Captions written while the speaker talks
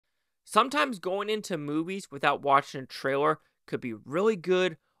Sometimes going into movies without watching a trailer could be really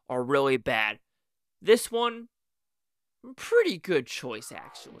good or really bad. This one, pretty good choice,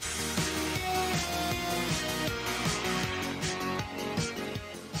 actually.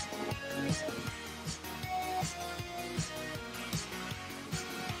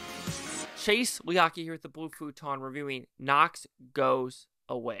 Chase Liaki here with the Blue Futon reviewing Knox Goes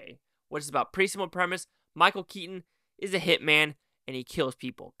Away. What is it about? Pretty simple premise. Michael Keaton is a hitman and he kills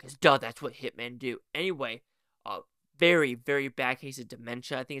people. Because duh, that's what hitmen do. Anyway, a very, very bad case of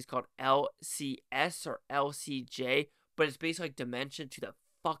dementia. I think it's called LCS or LCJ. But it's basically like dementia to the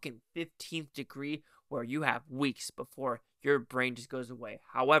fucking 15th degree where you have weeks before your brain just goes away.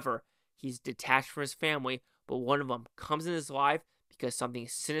 However, he's detached from his family, but one of them comes in his life because something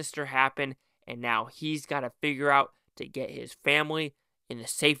sinister happened, and now he's got to figure out to get his family in a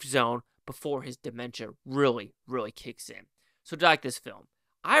safe zone before his dementia really, really kicks in. So do you like this film?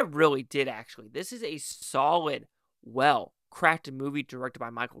 I really did, actually. This is a solid, well-crafted movie directed by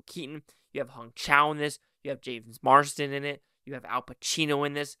Michael Keaton. You have Chou in this. You have James Marsden in it. You have Al Pacino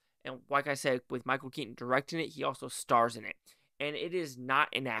in this. And like I said, with Michael Keaton directing it, he also stars in it. And it is not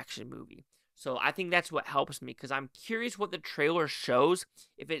an action movie. So I think that's what helps me, because I'm curious what the trailer shows,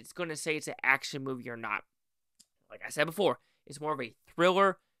 if it's going to say it's an action movie or not. Like I said before, it's more of a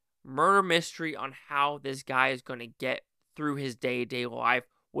thriller, murder mystery on how this guy is going to get through his day-to-day life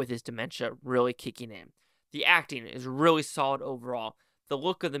with his dementia really kicking in. The acting is really solid overall. The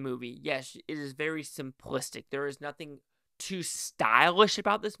look of the movie, yes, it is very simplistic. There is nothing too stylish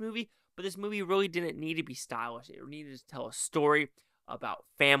about this movie, but this movie really didn't need to be stylish. It needed to tell a story about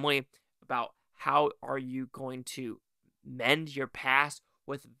family, about how are you going to mend your past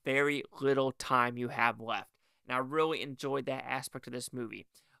with very little time you have left. And I really enjoyed that aspect of this movie.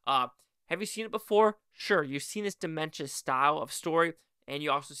 Have you seen it before? Sure, you've seen this dementia style of story, and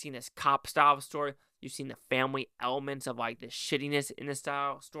you also seen this cop style of story. You've seen the family elements of like the shittiness in the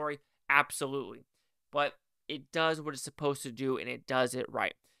style of story. Absolutely. But it does what it's supposed to do, and it does it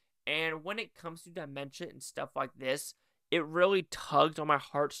right. And when it comes to dementia and stuff like this, it really tugged on my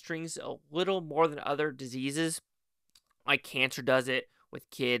heartstrings a little more than other diseases. Like cancer does it with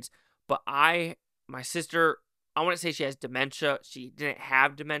kids. But my sister, I wouldn't say she has dementia. She didn't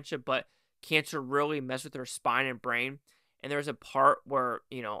have dementia, but cancer really messed with her spine and brain. And there's a part where,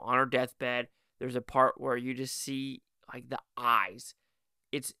 on her deathbed, there's a part where you just see like the eyes.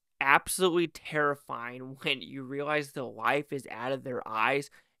 It's absolutely terrifying when you realize the life is out of their eyes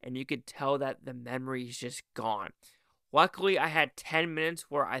and you could tell that the memory is just gone. Luckily, I had 10 minutes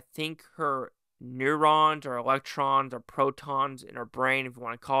where I think her neurons or electrons or protons in her brain, if you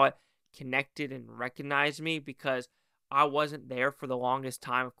want to call it, connected and recognized me, because I wasn't there for the longest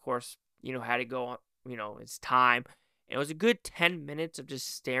time. Of course, had to go, it's time. And it was a good 10 minutes of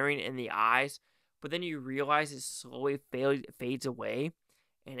just staring in the eyes, but then you realize it slowly fades away,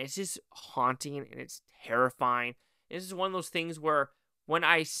 and it's just haunting and it's terrifying. This is one of those things where when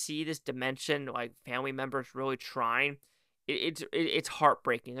I see this dimension, like family members really trying, it's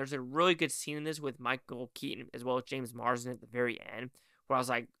heartbreaking. There's a really good scene in this with Michael Keaton as well as James Marsden at the very end, where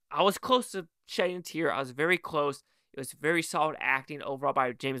I was close to shedding a tear. I was very close. It was very solid acting overall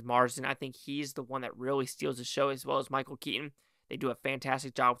by James Marsden. I think he's the one that really steals the show, as well as Michael Keaton. They do a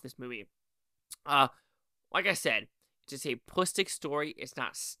fantastic job with this movie. Like I said, it's a simplistic story. It's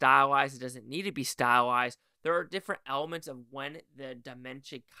not stylized. It doesn't need to be stylized. There are different elements of when the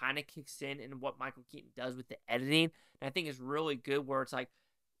dementia kind of kicks in and what Michael Keaton does with the editing. And I think it's really good, where it's like,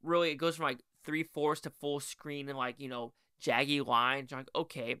 really, it goes from like 3/4 to full screen and like, jaggy lines. You're like,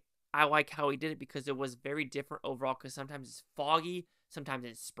 okay, I like how he did it, because it was very different overall, because sometimes it's foggy, sometimes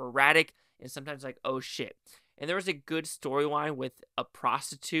it's sporadic, and sometimes like, oh shit. And there was a good storyline with a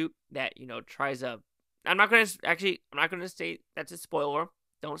prostitute that, tries a, I'm not going to say that's a spoiler.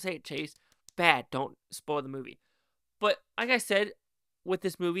 Don't say it, Chase. Bad. Don't spoil the movie. But like I said, with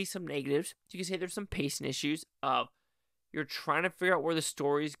this movie, some negatives. You can say there's some pacing issues of you're trying to figure out where the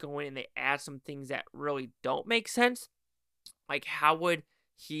story is going, and they add some things that really don't make sense. Like, how would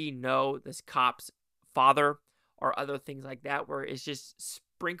he know this cop's father, or other things like that, where it's just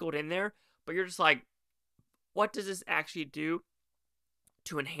sprinkled in there, but you're just like, what does this actually do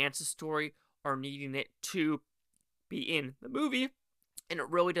to enhance the story, or needing it to be in the movie? And it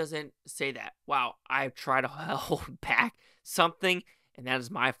really doesn't say that. Wow, I've tried to hold back something, and that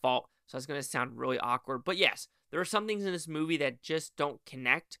is my fault. So it's going to sound really awkward. But yes, there are some things in this movie that just don't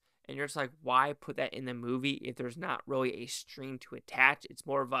connect. And you're just like, why put that in the movie if there's not really a string to attach? It's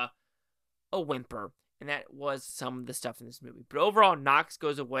more of a whimper. And that was some of the stuff in this movie. But overall, Knox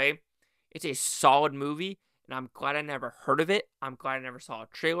Goes Away. It's a solid movie. and I'm glad I never heard of it. I'm glad I never saw a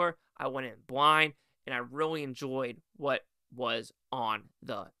trailer. I went in blind, and I really enjoyed what was on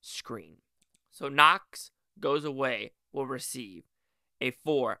the screen. So Knox Goes Away will receive a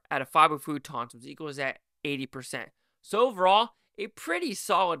 4 out of 5 with Futons, which equals at 80%. So overall, a pretty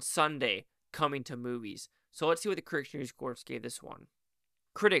solid Sunday coming to movies. So let's see what the Critics' News scores gave this one.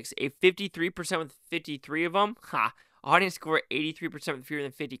 Critics, a 53% with 53 of them. Audience score 83% with fewer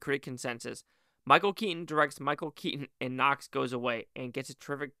than 50 critic consensus. Michael Keaton directs Michael Keaton and Knox Goes Away and gets a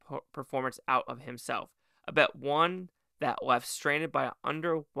terrific performance out of himself. I bet one that left stranded by an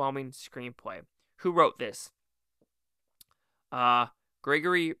underwhelming screenplay. Who wrote this?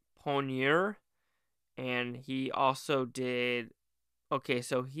 Gregory Ponier, and he also did. Okay,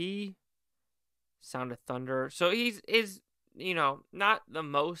 so he Sound of Thunder. So he's not the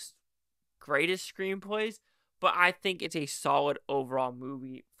most greatest screenplays, but I think it's a solid overall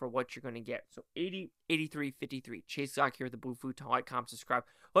movie for what you're going to get. So 80, 83, 53. Chase Glock here with the Blue Futon. Like, comment, subscribe.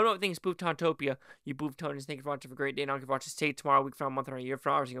 Let me know what you think is Booftopia. You Booftonians, thank you for watching. Have a great day. And I'll watch this tape tomorrow, week from a month, or a year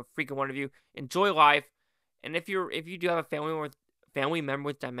from now. Every single freaking one of you. Enjoy life. And if you do have a family member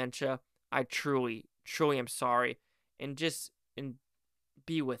with dementia, I truly am sorry. And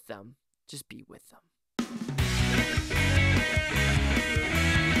be with them. Just be with them.